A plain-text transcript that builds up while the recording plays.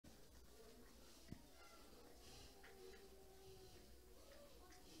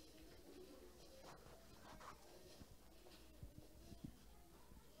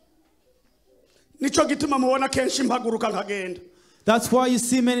nico gituma mubona kenshi mpaguruka nkagenda. That's why you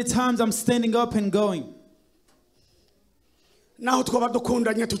see many times I'm standing up and going. Naho twaba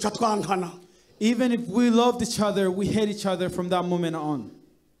dukundanye tuca twankana. Even if we loved each other, we hate each other from that moment on.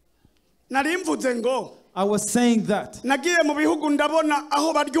 Nari mvuze ngo I was saying that. nagiye mu bihugu ndabona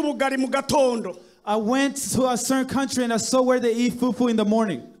aho barya ubugari mu gatondo. I went to a certain country and I saw where they eat fufu in the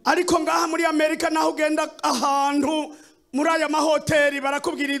morning. Ariko ngaha muri Amerika naho ugenda ahantu muri aya mahoteli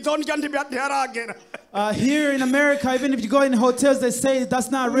barakubwira izo ndya ntiharagera. Here in America, even if you go in hotels, they say that's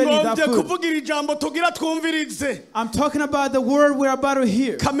not ready, that food. kuvugira ijambo tugira twumvirize. I'm talking about the word we're about to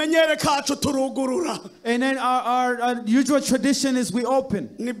hear. Kamenyere kacu turugurura. And then our usual tradition is we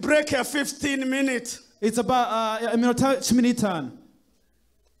open. Ni break ya 15 minutes. It's about iminota 15.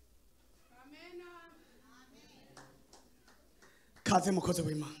 Kaze mukozi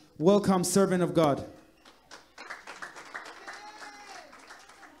w'Imana. Welcome, servant of God.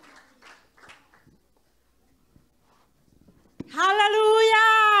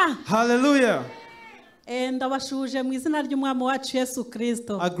 Hallelujah. Hallelujah. Ndabashuje mu izina ry'umwami wacu Yesu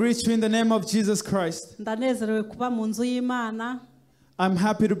Kristo. I greet you in the name of Jesus Christ. Ndanezerewe kuba mu nzu y'Imana. I'm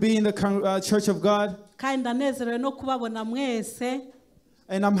happy to be in the church of God. Kandi ndanezerewe no kubabona mwese.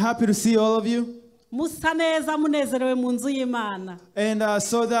 And I'm happy to see all of you. Musa neza munezerewe mu nzu y'Imana. And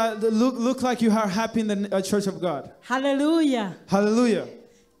so that look like you are happy in the church of God. Hallelujah. Hallelujah.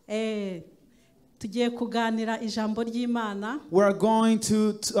 Tugiye kuganira ijambo ry'Imana. We are going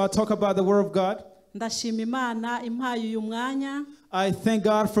to talk about the word of God. Ndashima Imana impaye uyu mwanya. I thank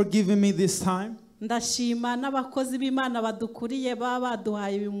God for giving me this time. Ndashima n'abakozi b'Imana badukuriye baba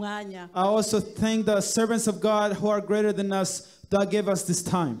baduhaye uyu mwanya. I also thank the servants of God who are greater than us that gave us this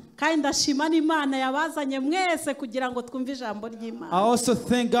time. Kandi ndashima n'Imana yabazanye mwese kugira ngo twumve ijambo ry'Imana. I also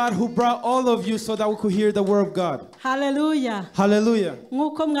thank God who brought all of you so that we could hear the word of God. Hallelujah. Hallelujah.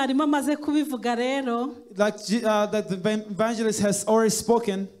 Nkuko mwarimu amaze kubivuga rero. Like the evangelist has already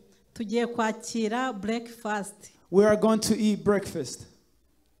spoken. Tugiye kwakira breakfast. We are going to eat breakfast.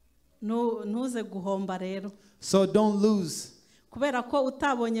 Ntuze guhomba rero. So don't lose. Kubera ko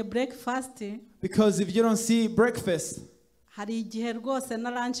utabonye breakfast. Because if you don't see breakfast, hari igihe rwose na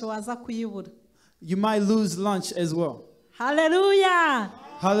lunch waza kuyibura. You might lose lunch as well. Hallelujah.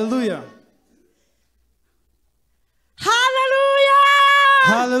 Hallelujah. Hallelujah.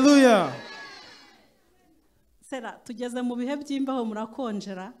 Hallelujah. Sera tugeze mu bihe by'imbaho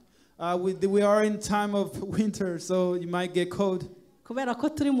murakonjera. We are in time of winter, so you might get cold. Kubera ko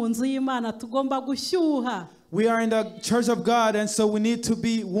turi mu nzu y'Imana tugomba gushyuha. We are in the church of God, and so we need to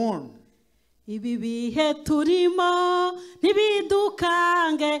be warm. Ibi bihe turimo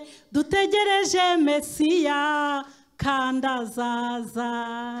ntibidukange dutegereje Mesiya kandi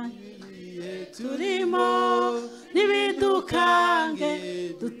azaza. Turimo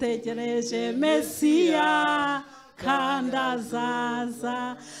ntibidukange dutegereje Mesiya kandi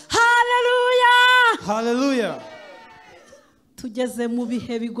azaza. Hallelujah. Hallelujah. Tugeze mu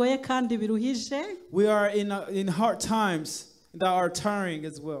bihe bigoye kandi biruhije. We are in hard times that are tiring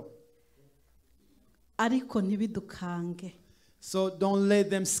as well. Ariko ntibidukange. So don't let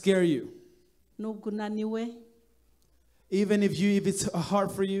them scare you. Nubwo unaniwe. Even if it's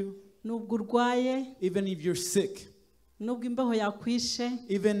hard for you. Nubwo urwaye. Even if you're sick. Nubwo imbeho yakwishe.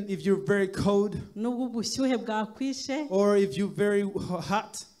 Even if you're very cold. Nubwo ubushyuhe bwakwishe. Or if you're very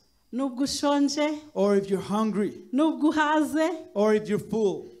hot. Nubwo ushonje. Or if you're hungry. Nubwo uhaze. Or if you're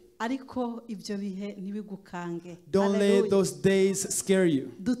full. Ariko ibyo bihe ntibigukange. Don't let those days scare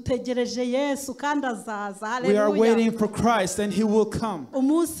you. Dutegereje Yesu kandi azaza. Hallelujah. We are waiting for Christ and he will come.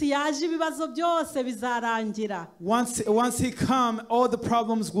 Umunsi yaje ibibazo byose bizarangira. Once he comes, all the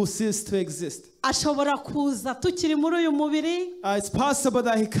problems will cease to exist. Ashobora kuza tukiri muri uyu mubiri. It's possible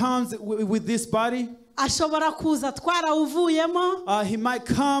that he comes with this body. Ashobora kuza twarawuvuyemo. He might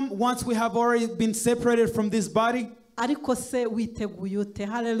come once we have already been separated from this body. Ariko se witeguye ute?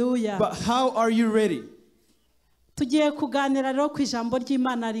 Hallelujah. But how are you ready? Tugiye kuganira rero ku ijambo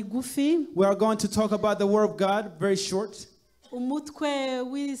ry'Imana rigufi. We are going to talk about the word of God, very short. Umutwe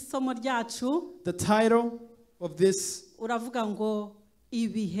w'isomo ryacu. The title of this uravuga ngo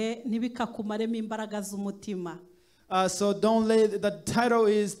ibihe ntibikakumaremo imbaraga z'umutima. So the title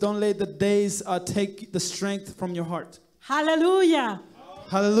is don't let the days take the strength from your heart. Hallelujah.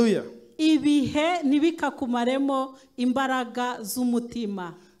 Hallelujah. Ibihe ntibikakumaremo imbaraga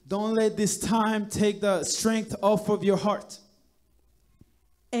z'umutima. Don't let this time take the strength off of your heart.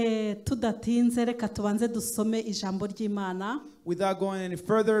 Tudatinze reka tubanze dusome ijambo ry'Imana. Without going any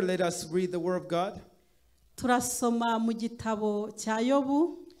further, let us read the word of God. Turasoma mu gitabo cya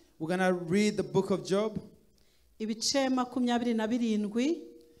Yobu. We're going to read the book of Job. Ibice 27.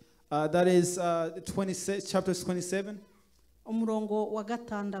 That is chapter 27, umurongo wa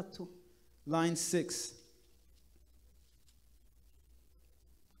gatandatu. line 6.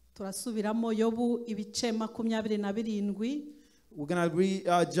 Turasubiramo Yobu ibice 27. We're going to read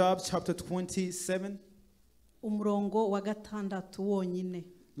Job chapter 27, umurongo wa gatandatu wonyine.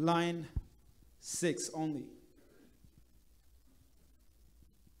 line 6 only.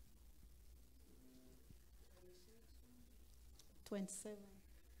 Kuri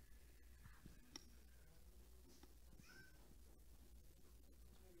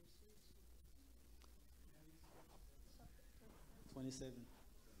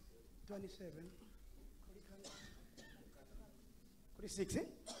 6.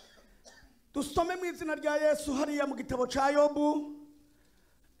 Dusome mu izina rya Yesu hariya mu gitabo ca Yobu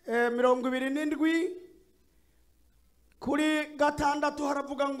 27 kuri gatandatu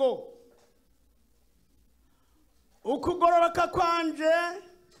haravuga ngo ukugororoka kwanje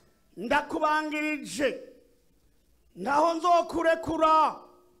ndakubangirije ndaho nzokurekura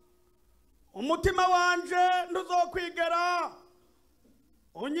umutima wanje ntuzokwigera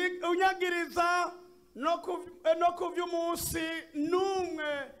unyagiriza no kuvy'umunsi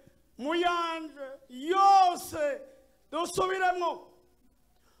numwe muyanje yose. Dusubiremo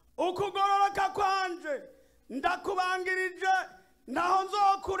ukugororoka kwanje ndakubangirije ndaho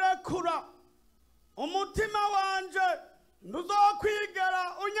nzokurekura umutima wanje ntuzokwigera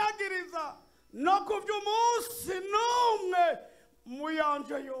unyagiriza no kuvy'umunsi numwe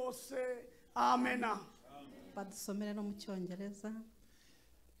muyanje yose. Amena. Badusomere no mu Cyongereza.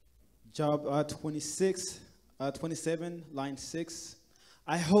 Job 27, line 6.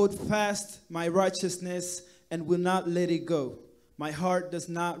 I hold fast my righteousness and will not let it go. My heart does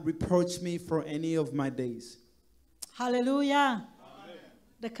not reproach me for any of my days. Hallelujah.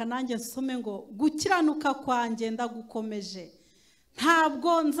 Reka nanjye nsome ngo gukiranuka kwanjye ndagukomeje.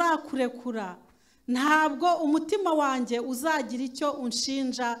 Ntabwo nzakurekura. Ntabwo umutima wanjye uzagira icyo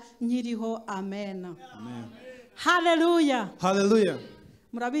unshinja nkiriho. Amen. Amen. Hallelujah. Hallelujah.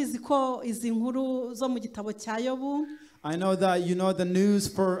 Murabizi ko izi nkuru zo mu gitabo cya Yobu. I know that you know the news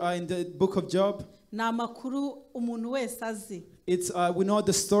for in the book of Job. Na makuru umuntu wese azi. It's we know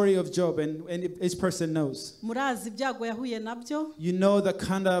the story of Job and each person knows. Murazi ibyago yahuye nabyo. You know the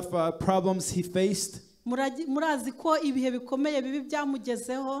kind of problems he faced. Murazi ko ibihe bikomeye bibi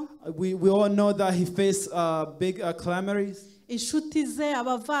byamugezeho. We all know that he faced big calamities. Inshuti ze,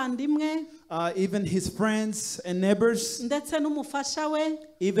 abavandimwe, even his friends and neighbors, ndetse n'umufasha we,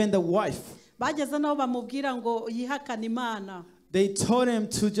 even the wife. Bageze naho bamubwira ngo yihakana Imana. They told him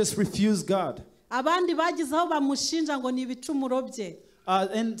to just refuse God. Abandi bagize aho bamushinja ngo ni ibicumuro bye.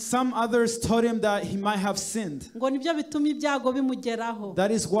 And some others told him that he might have sinned. Ngo nibyo bituma ibyago bimugeraho.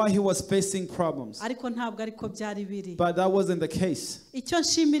 That is why he was facing problems. Ariko ntabwo ariko byari biri. But that wasn't the case. Icyo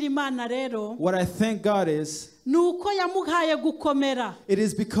nshimira Imana rero, what I thank God is, nuko yamuhaye gukomera. It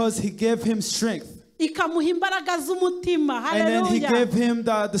is because he gave him strength. Ikamuha imbaraga z'umutima. And then he gave him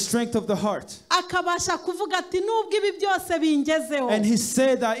the strength of the heart. Akabasha kuvuga ati nubwo ibi byose bingezeho. And he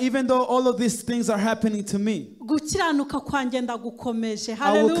said that even though all of these things are happening to me, gukiranuka kwanjye ndagukomeje.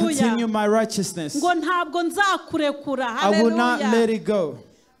 I will continue my righteousness. Ngo ntabwo nzakurekura. I will not let it go.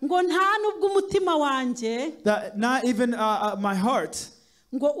 Ngo nta nubwo umutima wanjye, that not even my heart,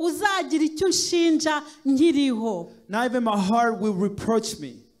 ngo uzagira icyo unshinja nkiriho. Not even my heart will reproach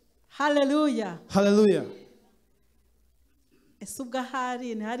me. Hallelujah. Hallelujah. Ese ubwo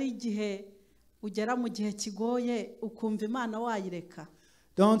hari igihe ugera mu gihe kigoye ukumva Imana wayireka?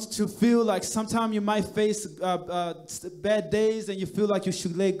 Don't you feel like sometimes you might face bad days and you feel like you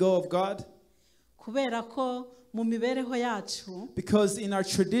should let go of God? Kubera ko mu mibereho yacu, because in our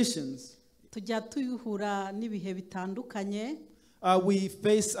traditions, tujya tuhura n'ibihe bitandukanye. We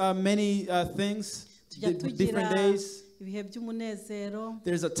face many things, different days.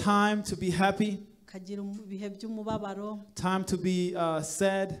 There's a time to be happy, time to be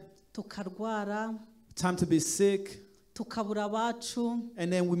sad, time to be sick,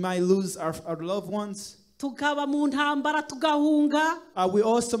 and then we might lose our loved ones. We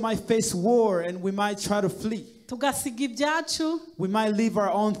also might face war and we might try to flee. We might leave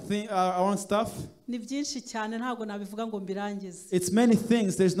our own stuff. It's many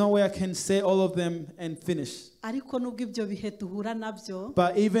things. There's no way I can say all of them and finish. But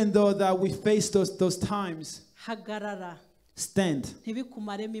even though that we face those times, stand.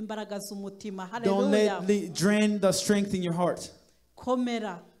 Don't let drain the strength in your heart.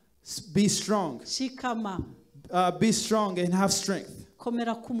 Be strong. Be strong and have strength.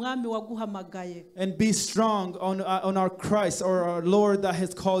 And be strong on our Christ or our Lord that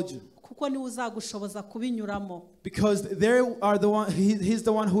has called you. kuko niwe uzagushoboza kubinyuramo. Because he's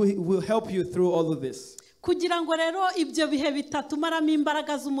the one who will help you through all of this. Kugira ngo rero ibyo bihe bitatumaramo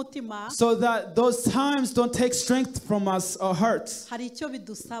imbaraga z'umutima, So that those times don't take strength from us, our hearts. hari icyo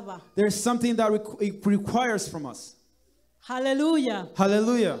bidusaba. There's something that it requires from us. Hallelujah.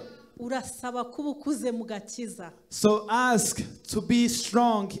 Hallelujah. Urasaba kuba ukuze mu gakiza. So ask to be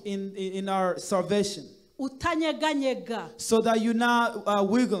strong in our salvation. Utanyeganyega. So that you're not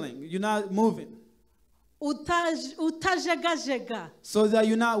wiggling, you're not moving. Utajegajega. So that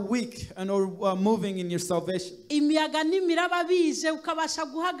you're not weak or moving in your salvation. Imiyaga n'imiraba bije ukabasha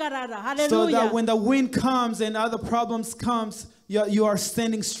guhagarara. Hallelujah. So that when the wind comes and other problems comes, you are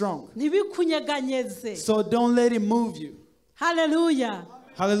standing strong. Ntibikunyeganyeze. So don't let it move you. Hallelujah.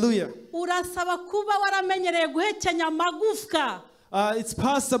 Hallelujah. Urasaba kuba waramenyereye guhekenya amagufwa. It's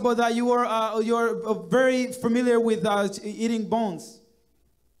possible that you're very familiar with eating bones.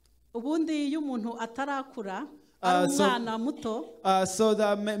 Ubundi iyo umuntu atarakura ari umwana muto, so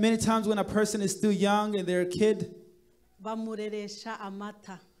that many times when a person is still young and they're a kid, bamureresha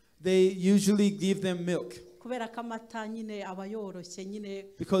amata. they usually give them milk. Kubera ko amata nyine aba yoroshye nyine.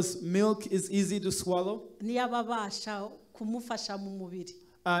 Because milk is easy to swallow. Niyo ababasha kumufasha mu mubiri.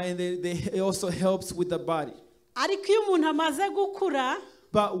 And it also helps with the body. Ariko iyo umuntu amaze gukura,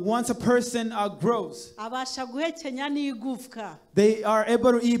 but once a person grows, abasha guhekenya n'igufwa. they are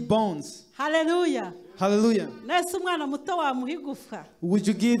able to eat bones. Hallelujah. Hallelujah. Nese umwana muto wamuha igufwa. Would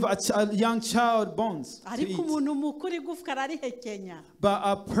you give a young child bones to eat? Ariko umuntu mukuru igufwa ararihekenya. But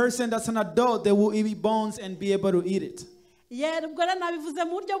a person that's an adult, they will eat bones and be able to eat it. nabivuze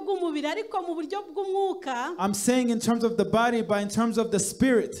mu buryo bw'umubiri ariko mu buryo bw'umwuka. I'm saying in terms of the body, but in terms of the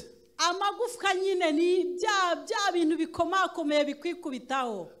spirit. Amagufwa nyine ni bya bintu bikomakomeye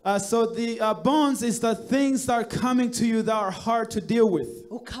bikwikubitaho. So the bones is the things that are coming to you that are hard to deal with.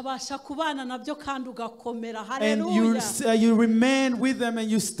 Ukabasha kubana nabyo kandi ugakomera. And you remain with them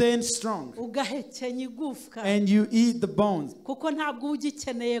and you stand strong. Ugahekenya igufwa. And you eat the bones. Kuko ntabwo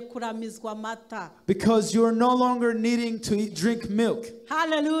ugikeneye kuramizwa amata. Because you are no longer needing to drink milk.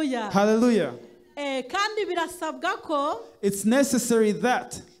 Hallelujah. Hallelujah. Kandi birasabwa ko it's necessary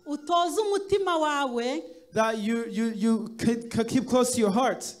that utoza umutima wawe that you keep close to your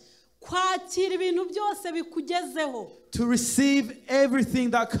heart kwakira ibintu byose bikugezeho, to receive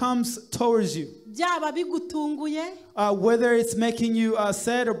everything that comes towards you, byaba bigutunguye, whether it's making you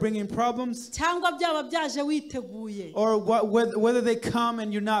sad or bringing problems, cyangwa byaba byaje witeguye, or whether they come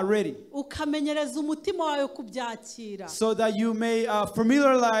and you're not ready, ukamenyereza umutima wawe kubyakira, so that you may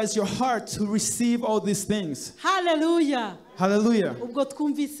familiarize your heart to receive all these things. Hallelujah. Hallelujah. Ubwo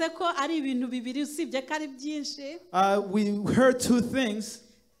twumvise ko ari ibintu bibiri usibye ko ari byinshi. We heard two things.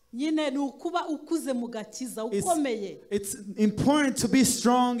 Nyine ni ukuba ukuze mu gakiza ukomeye. It's important to be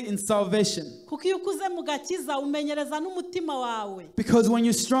strong in salvation. Kuko iyo ukuze mu gakiza umenyereza n'umutima wawe. Because when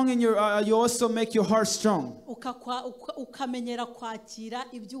you're strong in your you also make your heart strong. Ukamenyera kwakira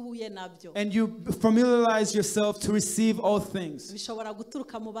ibyo uhuye nabyo. And you familiarize yourself to receive all things. Bishobora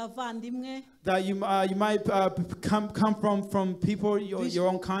guturuka mu bavandimwe. That you might come from people your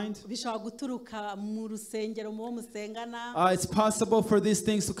own kind. Bishobora guturuka mu rusengero mu musengana. It's possible for these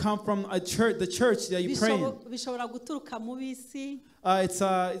things to come from the church that you pray in. Bishobora guturuka mu bisi.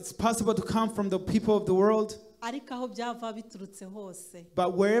 It's possible to come from the people of the world. Ariko aho byava biturutse hose.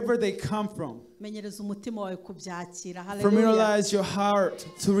 But wherever they come from, menyereza umutima wawe kubyakira. Hallelujah. Familiarize your heart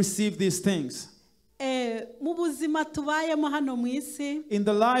to receive these things. Mu buzima tubayemo hano mu isi, in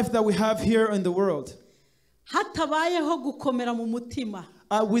the life that we have here in the world, hatabayeho gukomera mu mutima.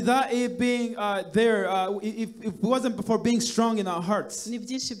 Without it being there, if it wasn't for being strong in our hearts, ni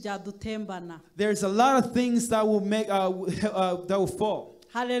byinshi byadutembana. There's a lot of things that will make that will fall.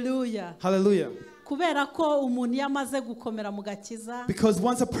 Hallelujah. Hallelujah. Kubera ko umuntu yamaze gukomera mu gakiza. Because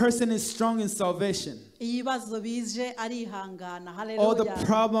once a person is strong in salvation, ibibazo bije arihangana. Hallelujah. All the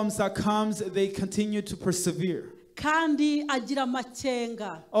problems that comes, they continue to persevere. Kandi agira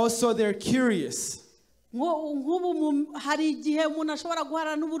amakenga. Also, they're curious. Nk'ubu hari igihe umuntu ashobora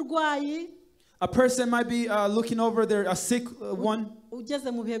guhara n'uburwayi. A person might be looking over a sick one.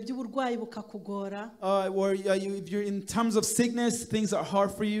 Ugeze mu bihe by'uburwayi bukakugora. Or if you're in terms of sickness, things are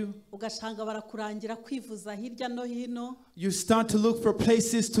hard for you. Ugashanga barakurangira kwivuza hirya no hino. You start to look for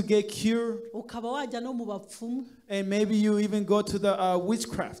places to get cured. Ukaba wajya no mu bapfumu. And maybe you even go to the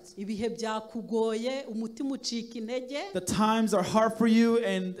witchcraft. Ibihe byakugoye, umutima ucika intege. The times are hard for you,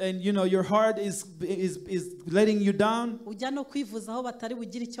 and you know your heart is letting you down. Ujya no kwivuza aho batari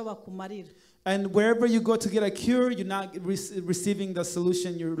bugire icyo bakumarira. And wherever you go to get a cure, you're not receiving the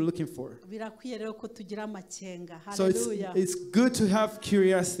solution you're looking for. Birakwiye rero ko tugira amakenga. So Hallelujah. it's good to have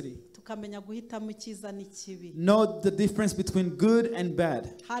curiosity. tukamenya guhitamo icyiza n'ikibi. Know the difference between good and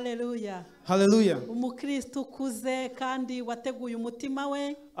bad. Hallelujah. Hallelujah. Umukristo ukuze kandi wateguye umutima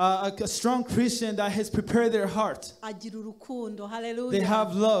we. A strong Christian that has prepared their heart. Agira urukundo. Hallelujah. They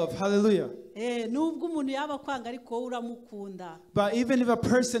have love. Hallelujah. Nubwo umuntu yaba kwanga ariko wowe uramukunda. But even if a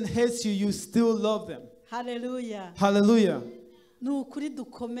person hates you, you still love them. Hallelujah. Hallelujah. Nukuri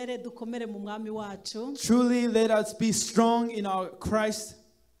dukomere mu mwami wacu. Truly let us be strong in our Christ.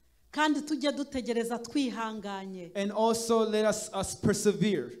 Kandi tujye dutegereza twihanganye. And also let us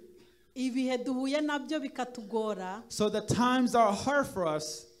persevere. Ibihe duhuye nabyo bikatugora. So the times are hard for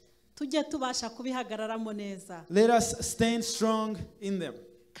us. Tujye tubasha kubihagararamo neza. Let us stand strong in them.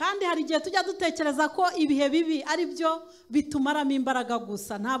 Kandi hari igihe tujya dutekereza ko ibihe bibi ari byo bitumaramo imbaraga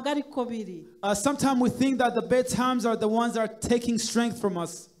gusa, ntabwo ariko biri. Sometimes we think that the bad times are the ones that are taking strength from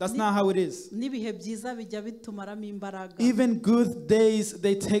us. That's not how it is. N'ibihe byiza bijya bitumaramo imbaraga. Even good days,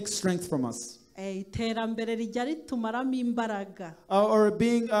 they take strength from us. Iterambere rijya ritumaramo imbaraga. Or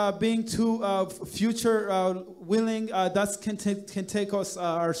being too future willing, that can take us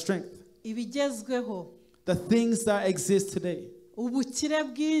our strength. Ibigezweho. The things that exist today. Ubukire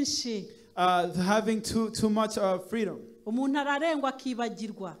bwinshi. Having too much freedom. Umuntu ararengwa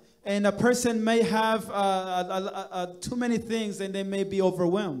akibagirwa. And a person may have too many things and they may be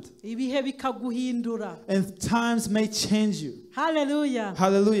overwhelmed. Ibihe bikaguhindura. And times may change you. Hallelujah.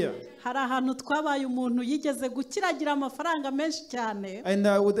 Hallelujah. Hari ahantu twabaye umuntu yigeze gukiragira amafaranga menshi cyane. And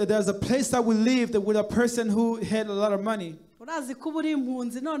there's a place that we lived with a person who had a lot of money. Urazi ko uri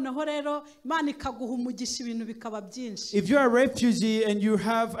impunzi noneho rero Imana ikaguha umugisha ibintu bikaba byinshi. If you're a refugee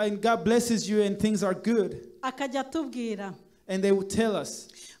and God blesses you and things are good. Akajya tubwira. And they would tell us.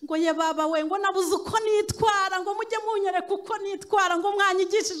 Ngo ye baba we ngo nabuze uko nitwara ngo mujye munyereka uko nitwara ngo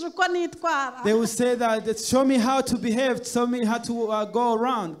mwanyigishije uko nitwara. They would say that show me how to behave, show me how to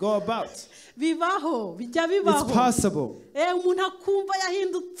go about. Bibaho, bijya bibaho. It's possible. Umuntu akumva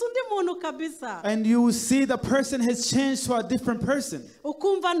yahindutse undi muntu kabisa. And you will see the person has changed to a different person.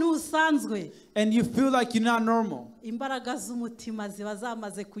 Ukumva ntusanzwe. And you feel like you're not normal. Imbaraga z'umutima ziba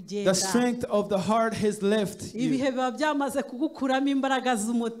zamaze kugenda. The strength of the heart has left you. Ibihe biba byamaze kugukuramo imbaraga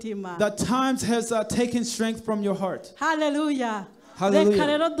z'umutima. The times has taken strength from your heart. Hallelujah. Hallelujah. Reka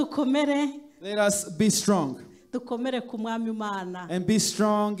rero dukomere. Let us be strong. Dukomere ku mwami Imana. And be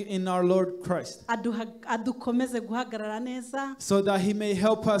strong in our Lord Christ. Adukomeze guhagarara neza. So that he may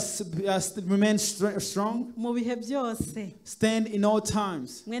help us remain strong. Mu bihe byose. Stand in all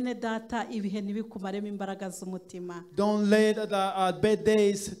times. Mwene data ibihe ntibikumaremo imbaraga z'umutima. Don't let the bad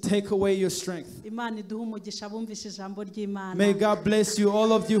days take away your strength. Imana iduhe umugisha bumvishe ijambo ry'Imana. May God bless you,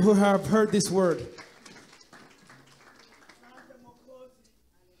 all of you who have heard this word.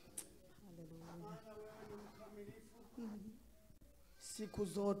 Siku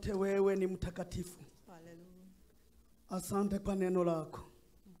zote wewe ni mtakatifu. Asante kwa neno lako.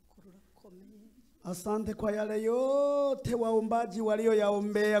 Asante kwa yale yote waombaji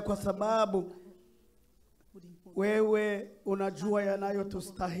walioyaombea, kwa sababu wewe unajua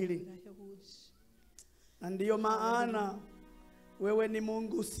yanayotustahili. Na ndiyo maana wewe ni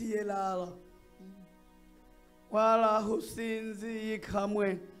Mungu usiyelala wala husinzii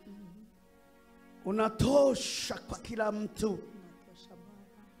kamwe. Unatosha kwa kila mtu.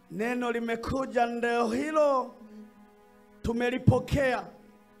 Neno limekuja, ndio hilo tumelipokea.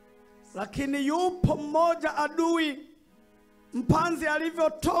 Lakini yupo mmoja adui, mpanzi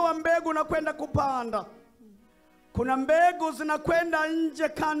alivyotoa mbegu na kwenda kupanda. Kuna mbegu zinakwenda nje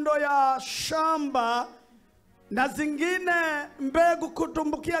kando ya shamba, na zingine mbegu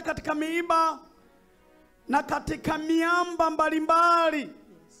kutumbukia katika miiba na katika miamba mbalimbali,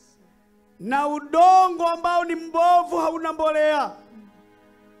 na udongo ambao ni mbovu, hauna mbolea.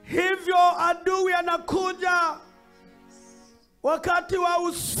 Hivyo adui anakuja wakati wa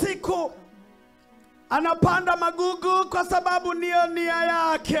usiku, anapanda magugu kwa sababu niyo nia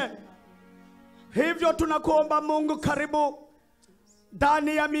yake. Hivyo tunakuomba Mungu, karibu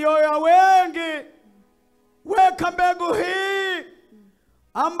ndani ya mioyo ya wengi. Weka mbegu hii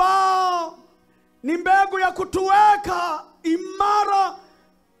ambao ni mbegu ya kutuweka imara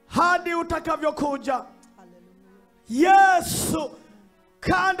hadi utakavyokuja. Yesu,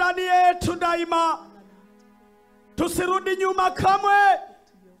 kaa ndani yetu daima, tusirudi nyuma kamwe.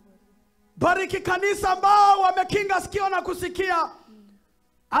 Bariki kanisa ambao wamekinga sikio na kusikia.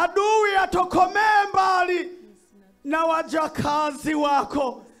 Adui atokomee mbali, na wajakazi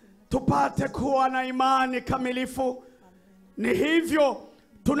wako tupate kuwa na imani kamilifu. Ni hivyo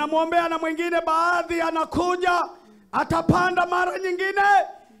tunamwombea na mwingine, baadhi anakuja atapanda mara nyingine.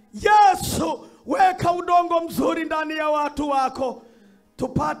 Yesu, weka udongo mzuri ndani ya watu wako.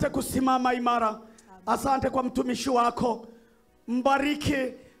 tupate kusimama imara. Asante kwa mtumishi wako,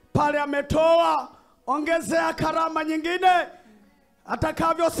 mbariki pale ametoa, ongezea karama nyingine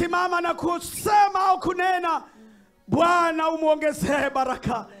atakavyosimama na kusema au kunena. Bwana umuongezee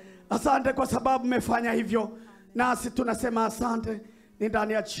baraka. Asante kwa sababu umefanya hivyo, nasi tunasema asante. Ni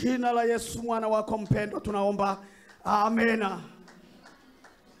ndani ya jina la Yesu mwana wako mpendwa tunaomba, amena.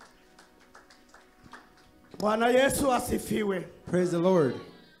 Bwana Yesu asifiwe. Praise the Lord.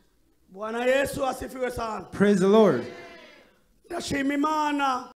 Bwana Yesu asifiwe sana. Praise the Lord. Ndashima Imana.